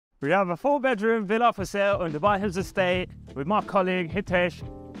We have a 4-bedroom villa for sale on Dubai Hills Estate with my colleague Hitesh.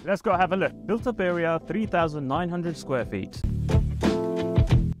 Let's go have a look. Built-up area 3,900 square feet.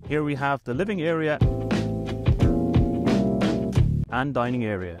 Here we have the living area and dining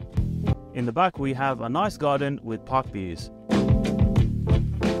area. In the back we have a nice garden with park views.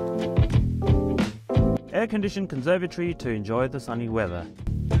 Air-conditioned conservatory to enjoy the sunny weather.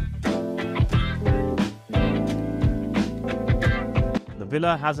 The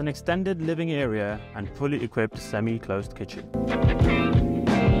villa has an extended living area and fully equipped semi-closed kitchen.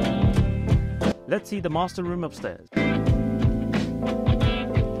 Let's see the master room upstairs.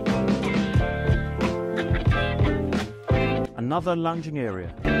 Another lounging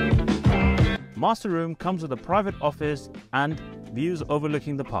area. Master room comes with a private office and views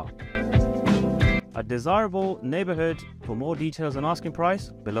overlooking the park. A desirable neighborhood. For more details and asking price,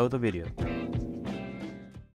 below the video.